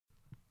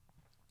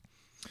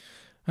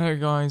Hello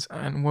guys,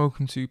 and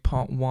welcome to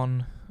part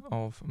 1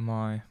 of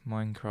my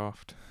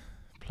Minecraft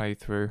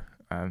playthrough.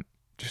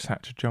 Just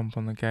had to jump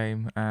on the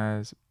game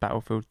as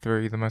Battlefield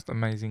 3, the most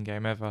amazing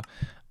game ever,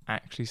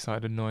 actually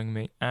started annoying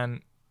me,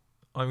 and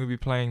I'm going to be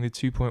playing the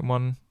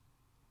 2.1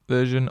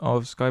 version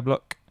of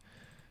SkyBlock.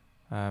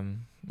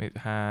 It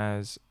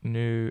has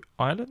new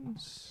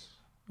islands,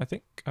 I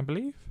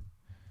believe,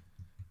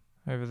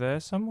 over there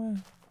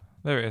somewhere.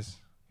 There it is.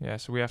 Yeah,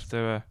 so we have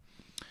to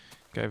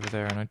go over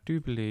there, and I do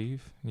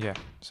believe, yeah,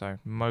 so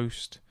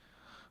most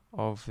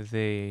of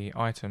the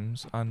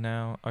items are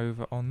now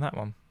over on that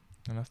one.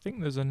 And I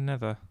think there's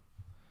another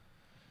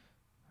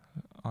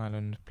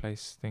island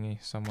place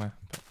thingy somewhere,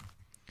 but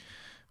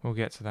we'll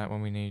get to that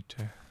when we need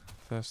to.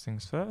 First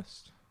things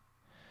first,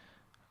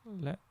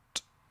 let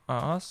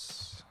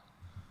us...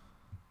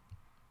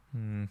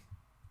 I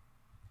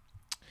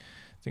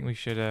think we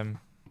should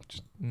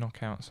just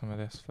knock out some of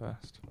this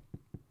first.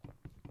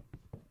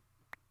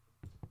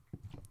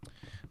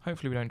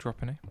 Hopefully we don't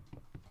drop any.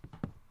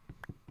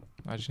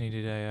 I just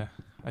needed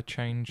a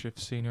change of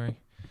scenery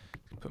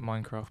to put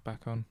Minecraft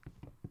back on.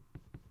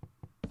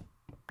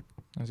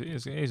 As it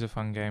is a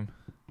fun game.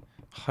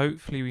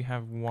 Hopefully we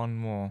have one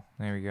more.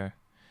 There we go.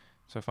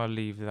 So if I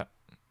leave that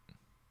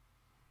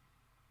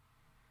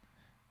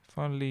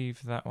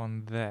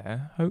one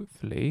there,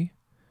 hopefully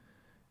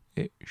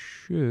it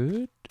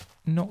should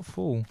not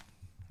fall.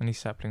 Any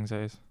saplings, that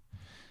is.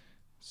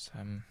 It's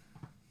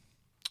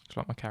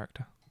like my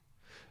character.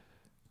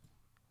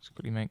 Let's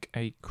quickly make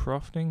a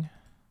crafting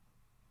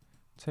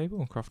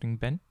table, crafting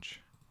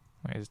bench.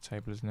 It is a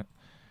table, isn't it?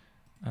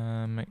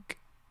 Make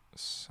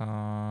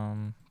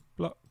some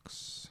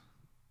blocks.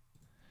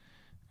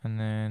 And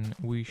then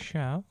we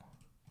shall,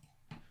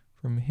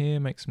 from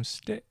here, make some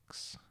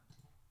sticks.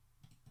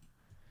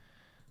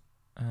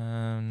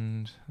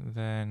 And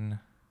then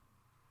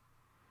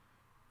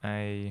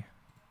a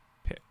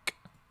pick.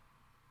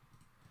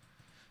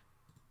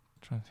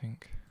 Trying to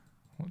think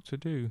what to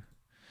do.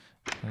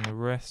 And the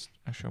rest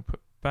I shall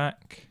put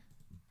back.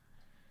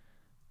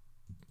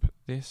 Put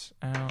this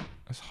out.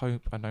 Let's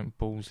hope I don't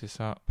balls this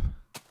up,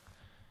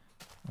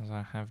 as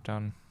I have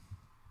done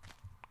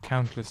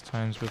countless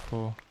times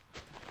before.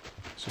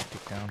 Let's just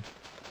dig down.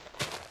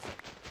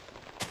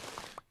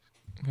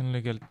 I'm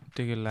going to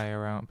dig a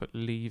layer out, but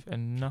leave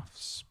enough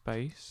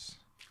space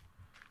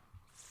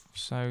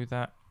so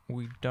that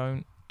we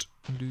don't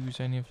lose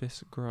any of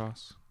this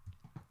grass.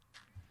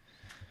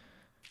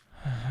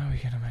 How are we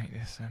going to make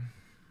this then?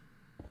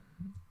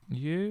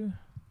 You,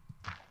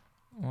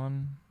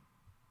 one,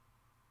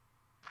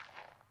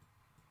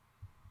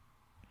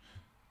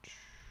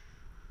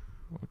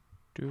 or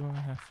do I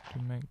have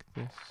to make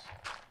this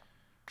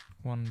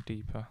one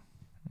deeper?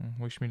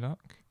 Wish me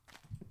luck.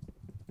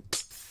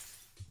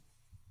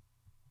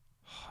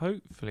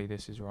 Hopefully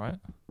this is right.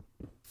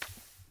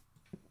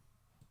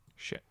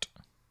 Shit.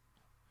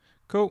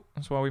 Cool,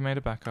 that's why we made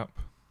a backup.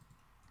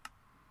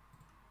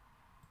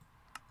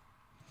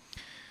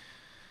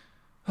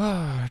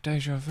 Ah,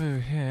 deja vu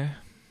here.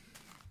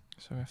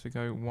 So we have to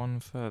go one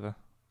further.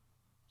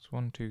 It's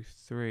 1, 2,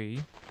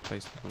 3.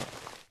 Place the block.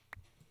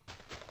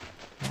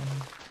 1,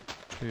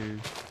 2,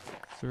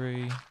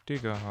 3.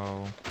 Dig a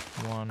hole.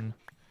 1.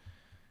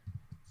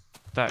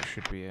 That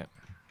should be it.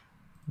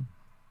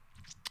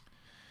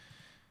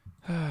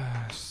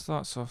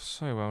 Starts off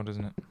so well,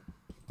 doesn't it?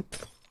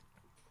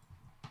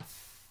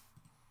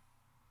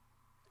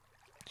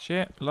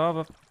 Shit,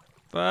 lava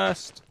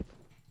first.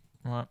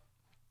 Right.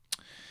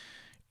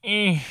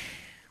 I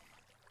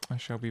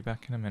shall be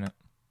back in a minute.